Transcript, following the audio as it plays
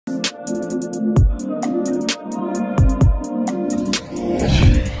Hey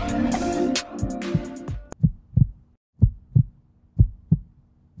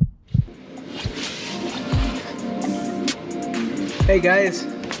guys,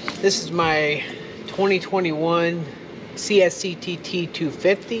 this is my 2021 CSC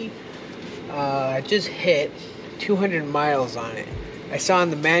TT250. I just hit 200 miles on it. I saw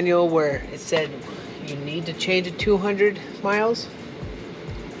in the manual where it said you need to change it 200 miles.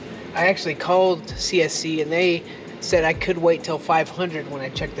 I actually called CSC and they said I could wait till 500 when I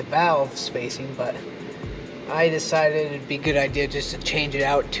checked the valve spacing, but I decided it'd be a good idea just to change it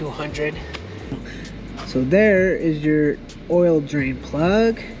out 200. So there is your oil drain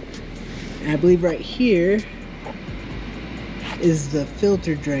plug, and I believe right here is the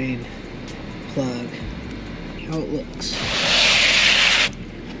filter drain plug. How it looks.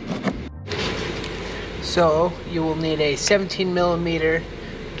 So you will need a 17mm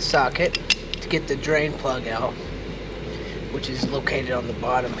socket to get the drain plug out, which is located on the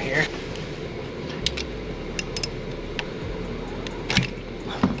bottom here.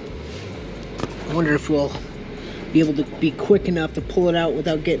 I wonder if we'll be able to be quick enough to pull it out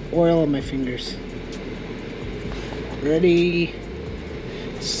without getting oil on my fingers. Ready,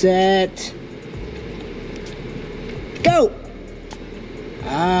 set, go!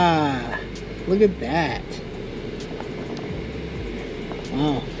 Ah, look at that.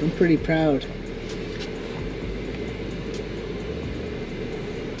 Wow, I'm pretty proud.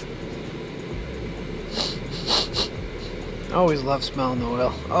 I always love smelling the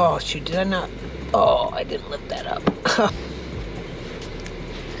oil. Oh shoot, did I not? Oh, I didn't lift that up.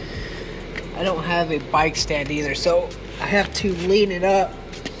 I don't have a bike stand either, so I have to lean it up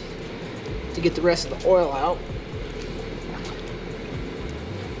to get the rest of the oil out.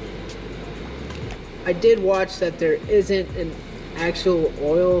 I did watch that there isn't an actual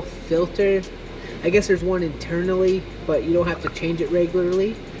oil filter. I guess there's one internally, but you don't have to change it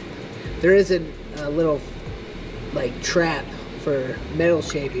regularly. There is a little like trap for metal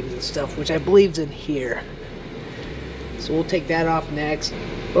shavings and stuff, which I believe's in here. So we'll take that off next.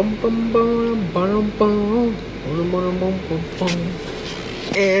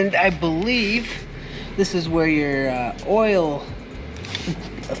 And I believe this is where your oil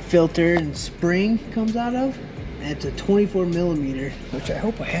filter and spring comes out of. And it's a 24mm, which I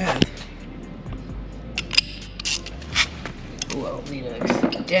hope I have. Oh, I'll need an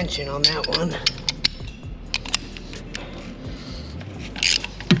extension on that one.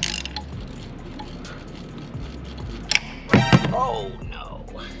 Oh no.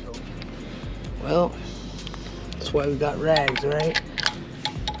 Well, that's why we got rags, right?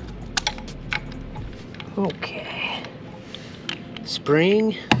 Okay.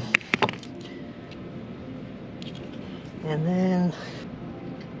 Spring. And then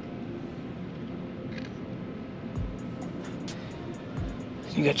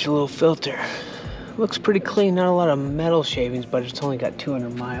you got your little filter. Looks pretty clean, not a lot of metal shavings, but it's only got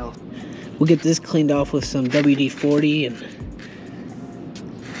 200 miles. We'll get this cleaned off with some WD-40 and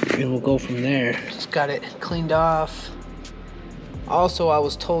we'll go from there. Just got it cleaned off. Also, I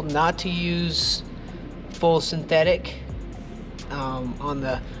was told not to use full synthetic on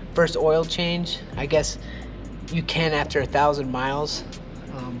the first oil change. I guess you can after 1,000 miles,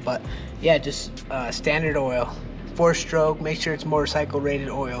 but yeah, just standard oil, 4-stroke. Make sure it's motorcycle rated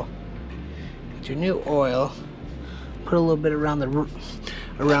oil. Get your new oil. Put a little bit around the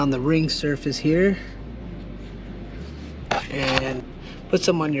ring surface here, and put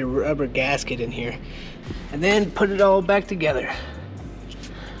some on your rubber gasket in here, and then put it all back together.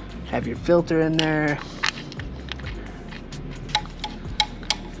 Have your filter in there.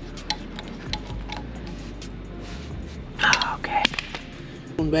 Okay.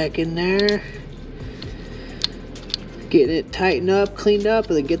 Back in there. Get it tightened up, cleaned up,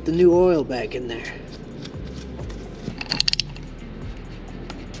 and then get the new oil back in there.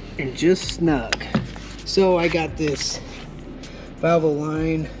 And just snug. So I got this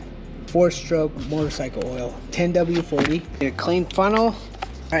Valvoline 4-stroke motorcycle oil, 10W40. Get a clean funnel. All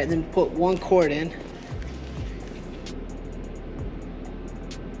right, then put 1 quart in.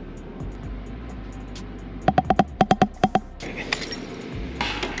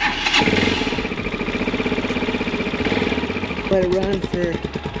 Let it run for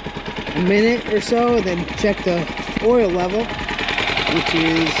a minute or so, and then check the oil level, which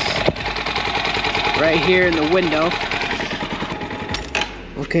is right here in the window.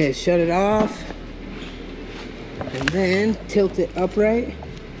 Okay, shut it off, and then tilt it upright,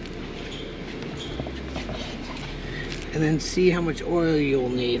 and then see how much oil you'll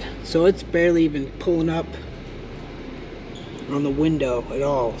need. So it's barely even pulling up on the window at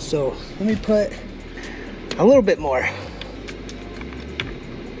all. So let me put a little bit more.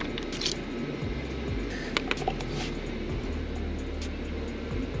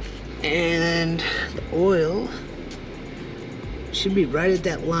 And the oil should be right at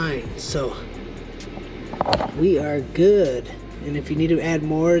that line, so we are good. And if you need to add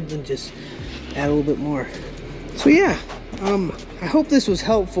more, then just add a little bit more. So yeah, I hope this was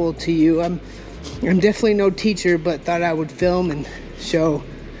helpful to you. I'm definitely no teacher, but thought I would film and show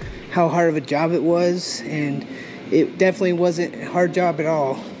how hard of a job it was, and it definitely wasn't a hard job at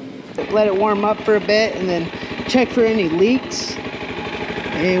all. Let it warm up for a bit and then check for any leaks,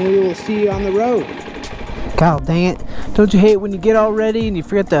 and we will see you on the road. God dang it. Don't you hate when you get all ready and you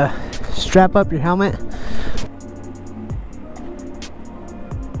forget to strap up your helmet?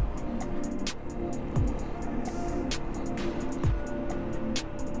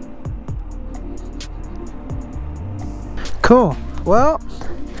 Cool. Well,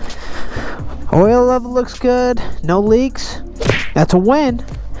 oil level looks good. No leaks. That's a win.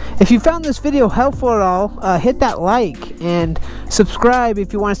 If you found this video helpful at all, hit that like and subscribe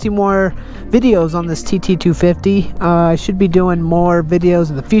if you want to see more videos on this TT250. I should be doing more videos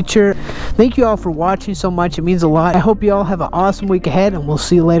in the future. Thank you all for watching so much. It means a lot. I hope you all have an awesome week ahead, and we'll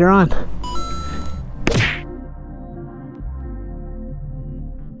see you later on.